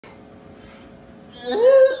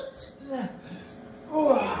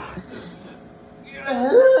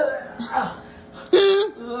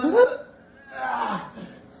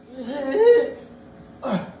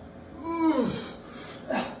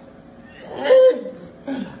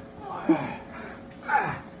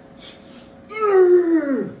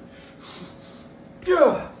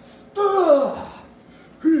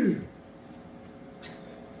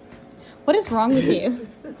What is wrong with you?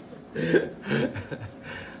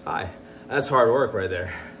 Hi. That's hard work right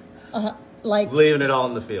there. Like leaving it all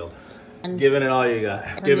in the field. Giving it all you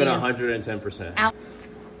got. Giving 110%. Ow.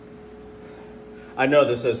 I know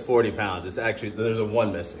this says 40 pounds. It's actually, there's a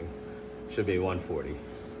 1 missing. Should be 140.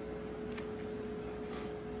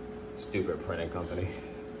 Stupid printing company.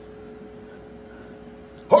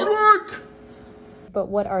 Hard work! But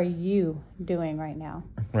what are you doing right now?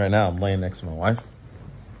 Right now, I'm laying next to my wife.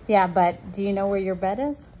 Yeah, but do you know where your bed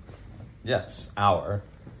is? Yes, our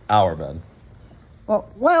bed. Whoa,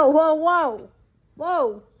 whoa, whoa, whoa,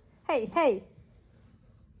 whoa. Hey, hey.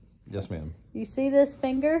 Yes, ma'am. You see this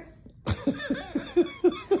finger?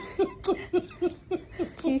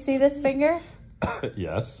 Do you see this finger?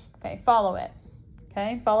 Yes. Okay, follow it.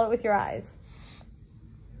 Okay, follow it with your eyes.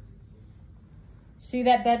 See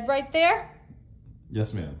that bed right there?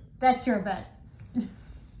 Yes, ma'am. That's your bed.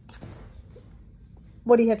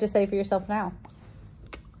 What do you have to say for yourself now?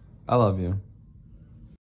 I love you.